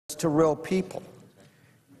to real people.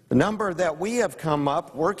 The number that we have come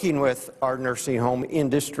up working with our nursing home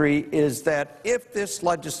industry is that if this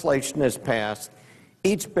legislation is passed,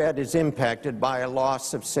 each bed is impacted by a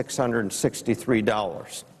loss of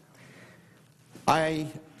 $663. I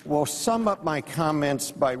will sum up my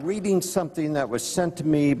comments by reading something that was sent to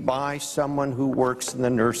me by someone who works in the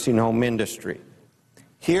nursing home industry.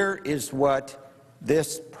 Here is what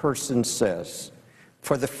this person says.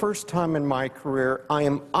 For the first time in my career, I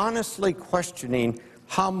am honestly questioning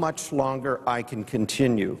how much longer I can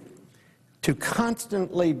continue. To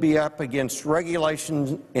constantly be up against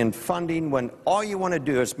regulations and funding when all you want to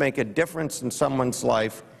do is make a difference in someone's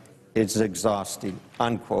life is exhausting,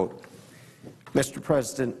 unquote. Mr.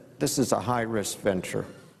 President, this is a high-risk venture.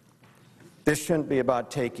 This shouldn't be about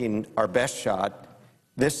taking our best shot.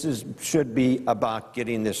 This should be about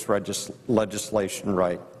getting this legislation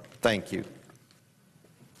right. Thank you.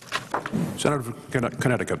 Senator from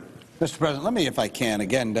Connecticut. Mr. President, let me, if I can,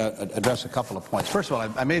 again address a couple of points. First of all,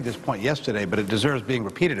 I made this point yesterday, but it deserves being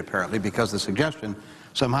repeated, apparently, because the suggestion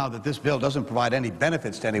somehow that this bill doesn't provide any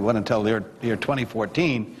benefits to anyone until the year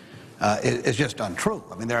 2014 is just untrue.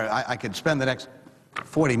 I mean, I could spend the next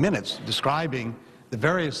 40 minutes describing the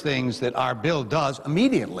various things that our bill does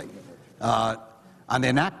immediately. On the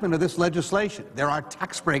enactment of this legislation, there are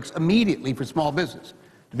tax breaks immediately for small business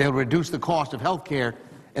to be able to reduce the cost of health care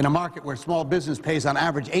in a market where small business pays on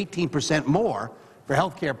average 18% more for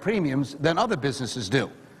health care premiums than other businesses do.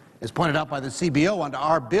 As pointed out by the CBO, under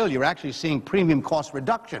our bill, you're actually seeing premium cost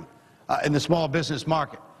reduction in the small business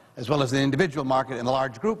market, as well as the individual market and the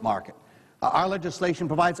large group market. Our legislation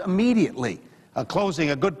provides immediately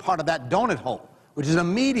closing a good part of that donut hole, which is an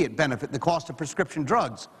immediate benefit in the cost of prescription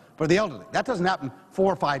drugs for the elderly. That doesn't happen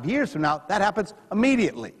 4 or 5 years from now. That happens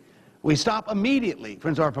immediately. We stop immediately,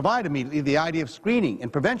 or provide immediately, the idea of screening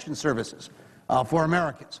and prevention services for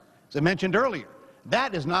Americans. As I mentioned earlier,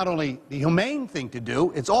 that is not only the humane thing to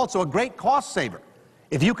do, it's also a great cost saver.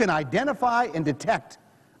 If you can identify and detect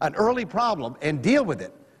an early problem and deal with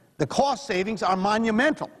it, the cost savings are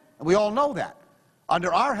monumental, and we all know that.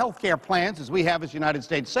 Under our health care plans, as we have as United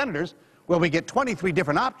States Senators, where we get 23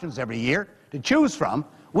 different options every year to choose from,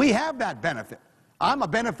 we have that benefit. I'm a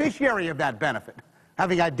beneficiary of that benefit,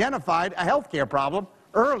 having identified a health care problem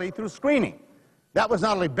early through screening. That was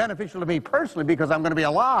not only beneficial to me personally because I'm going to be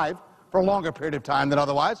alive for a longer period of time than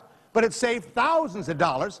otherwise, but it saved thousands of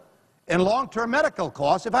dollars in long-term medical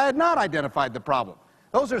costs if I had not identified the problem.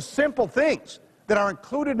 Those are simple things that are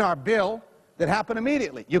included in our bill that happen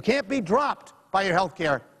immediately. You can't be dropped by your health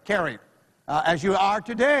care carrier, as you are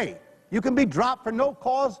today. You can be dropped for no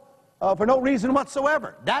cause, for no reason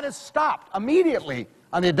whatsoever. That is stopped immediately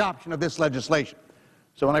on the adoption of this legislation.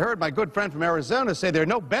 So when I heard my good friend from Arizona say there are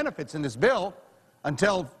no benefits in this bill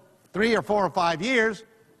until 3 or 4 or 5 years,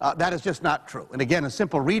 that is just not true. And again, a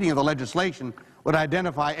simple reading of the legislation would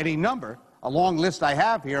identify any number, a long list I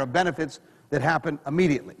have here, of benefits that happen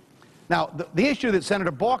immediately. Now, the issue that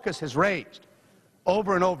Senator Baucus has raised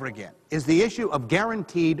over and over again is the issue of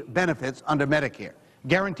guaranteed benefits under Medicare.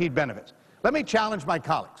 Guaranteed benefits. Let me challenge my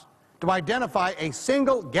colleagues to identify a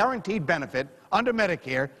single guaranteed benefit under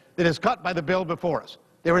Medicare that is cut by the bill before us.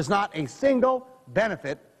 There is not a single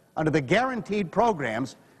benefit under the guaranteed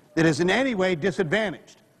programs that is in any way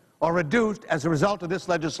disadvantaged or reduced as a result of this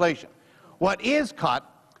legislation. What is cut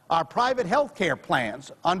are private health care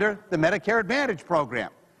plans under the Medicare Advantage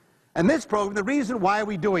program. And this program, the reason why are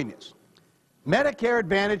we doing this? Medicare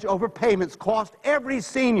Advantage overpayments cost every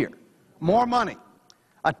senior more money.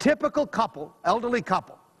 A typical couple, elderly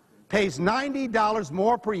couple, pays $90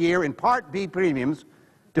 more per year in Part B premiums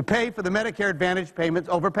to pay for the Medicare Advantage payments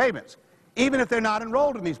overpayments, even if they're not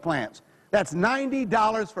enrolled in these plans. That's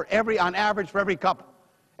 $90 for on average for every couple,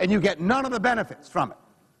 and you get none of the benefits from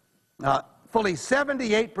it. Fully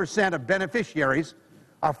 78% of beneficiaries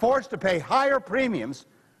are forced to pay higher premiums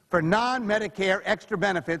for non-Medicare extra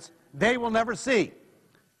benefits they will never see.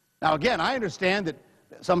 Now, again, I understand that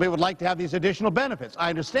some people would like to have these additional benefits. I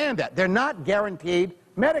understand that. They're not guaranteed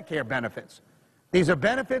Medicare benefits. These are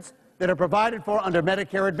benefits that are provided for under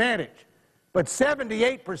Medicare Advantage. But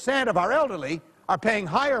 78% of our elderly are paying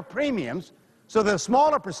higher premiums so that a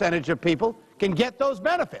smaller percentage of people can get those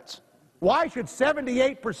benefits. Why should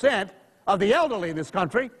 78% of the elderly in this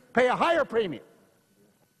country pay a higher premium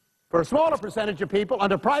for a smaller percentage of people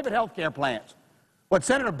under private health care plans? What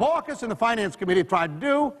Senator Baucus and the Finance Committee tried to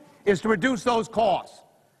do is to reduce those costs.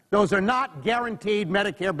 Those are not guaranteed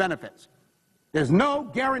Medicare benefits. There's no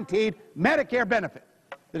guaranteed Medicare benefit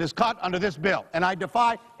that is cut under this bill. And I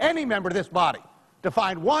defy any member of this body to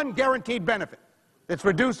find one guaranteed benefit that's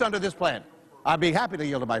reduced under this plan. I'd be happy to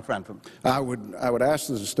yield to my friend from. I would ask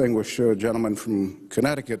the distinguished gentleman from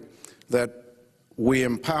Connecticut that we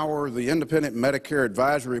empower the Independent Medicare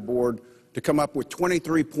Advisory Board to come up with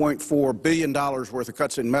 $23.4 billion worth of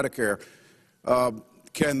cuts in Medicare.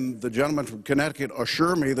 Can the gentleman from Connecticut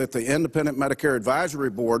assure me that the Independent Medicare Advisory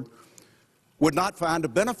Board would not find a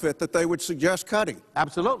benefit that they would suggest cutting?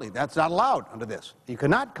 Absolutely. That's not allowed under this. You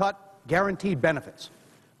cannot cut guaranteed benefits.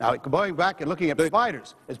 Now, going back and looking at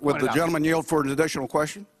providers, would the gentleman yield for an additional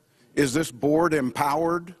question? Is this board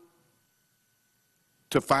empowered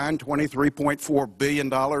to find $23.4 billion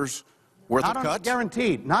worth of cuts?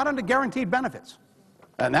 Not under guaranteed benefits.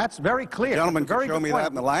 And that's very clear. Gentlemen, can show me that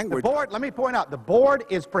in the language. The board, let me point out, the board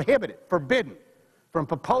is prohibited, forbidden, from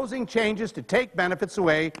proposing changes to take benefits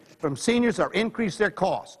away from seniors or increase their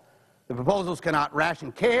costs. The proposals cannot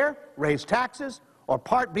ration care, raise taxes, or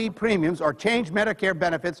Part B premiums, or change Medicare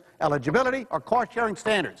benefits, eligibility, or cost-sharing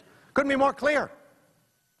standards. Couldn't be more clear.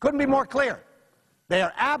 Couldn't be more clear. They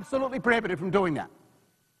are absolutely prohibited from doing that.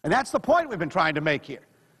 And that's the point we've been trying to make here.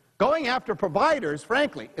 Going after providers,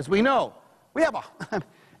 frankly, as we know, we have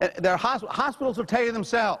hospitals will tell you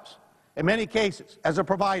themselves, in many cases, as a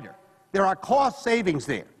provider, there are cost savings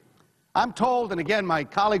there. I'm told, and again, my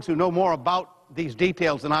colleagues who know more about these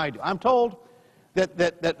details than I do, I'm told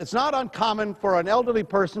that it's not uncommon for an elderly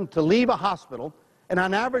person to leave a hospital and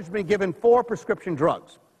on average be given 4 prescription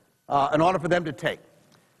drugs in order for them to take.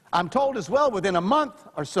 I'm told as well within a month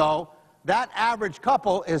or so that average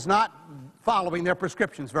couple is not following their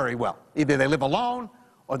prescriptions very well. Either they live alone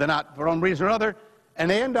or they're not for one reason or another, and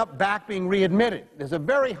they end up back being readmitted. There's a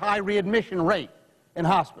very high readmission rate in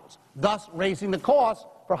hospitals, thus raising the cost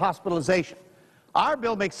for hospitalization. Our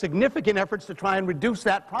bill makes significant efforts to try and reduce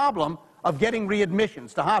that problem of getting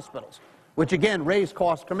readmissions to hospitals, which again raise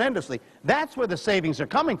costs tremendously. That's where the savings are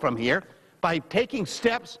coming from here, by taking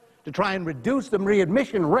steps to try and reduce the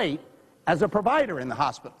readmission rate as a provider in the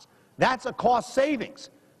hospitals. That's a cost savings.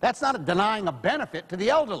 That's not denying a benefit to the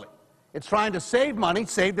elderly. It's trying to save money,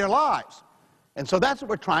 save their lives. And so that's what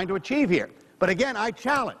we're trying to achieve here. But again, I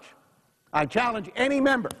challenge any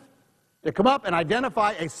member to come up and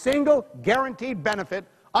identify a single guaranteed benefit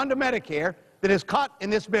under Medicare that is cut in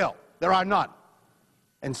this bill. There are none.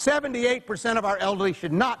 And 78% of our elderly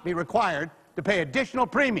should not be required to pay additional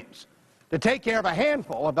premiums to take care of a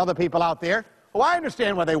handful of other people out there who I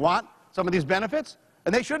understand why they want some of these benefits,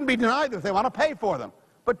 and they shouldn't be denied if they want to pay for them.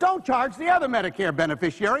 But don't charge the other Medicare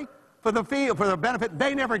beneficiary for the fee, for the benefit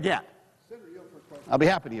they never get. I'll be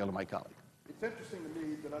happy to yield to my colleague. It's interesting to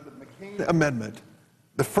me that under the McCain amendment,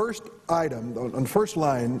 the first item, on the first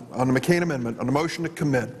line on the McCain amendment, on the motion to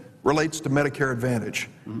commit, relates to Medicare Advantage.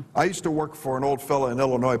 I used to work for an old fellow in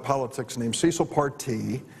Illinois politics named Cecil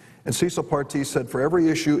Partee, and Cecil Partee said for every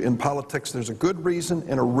issue in politics there's a good reason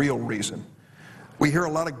and a real reason. We hear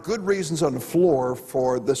a lot of good reasons on the floor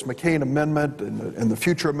for this McCain amendment and the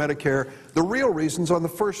future of Medicare. The real reason's on the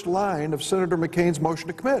first line of Senator McCain's motion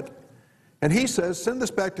to commit. And he says, send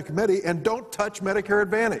this back to committee and don't touch Medicare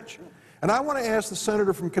Advantage. And I want to ask the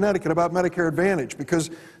senator from Connecticut about Medicare Advantage,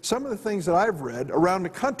 because some of the things that I've read around the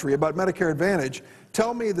country about Medicare Advantage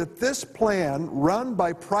tell me that this plan, run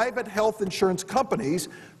by private health insurance companies,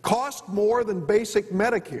 cost more than basic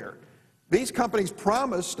Medicare. These companies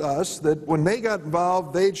promised us that when they got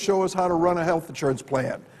involved, they'd show us how to run a health insurance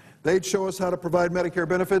plan. They'd show us how to provide Medicare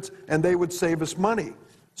benefits, and they would save us money.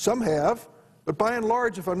 Some have, but by and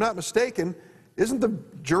large, if I'm not mistaken, isn't the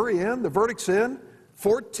jury in, the verdict's in?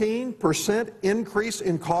 14% increase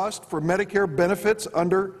in cost for Medicare benefits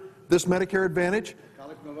under this Medicare Advantage?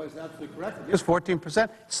 Is absolutely correct. It's 14%.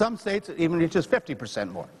 Some states even it's just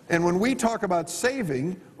 50% more. And when we talk about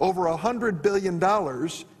saving over $100 billion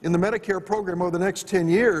in the Medicare program over the next 10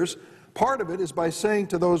 years, part of it is by saying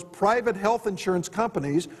to those private health insurance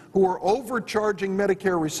companies who are overcharging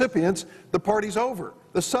Medicare recipients, the party's over,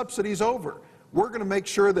 the subsidy's over. We're going to make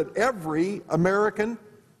sure that every American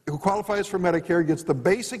who qualifies for Medicare gets the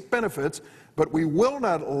basic benefits, but we will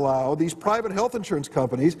not allow these private health insurance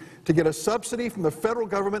companies to get a subsidy from the federal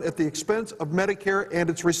government at the expense of Medicare and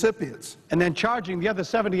its recipients. And then charging the other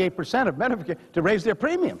 78% of Medicare to raise their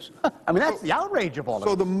premiums. I mean, that's the outrage of all of it.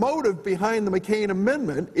 So the motive behind the McCain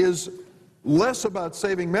amendment is less about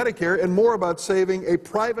saving Medicare and more about saving a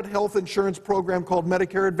private health insurance program called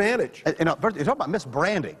Medicare Advantage. You know, first, you're talking about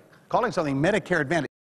misbranding, calling something Medicare Advantage.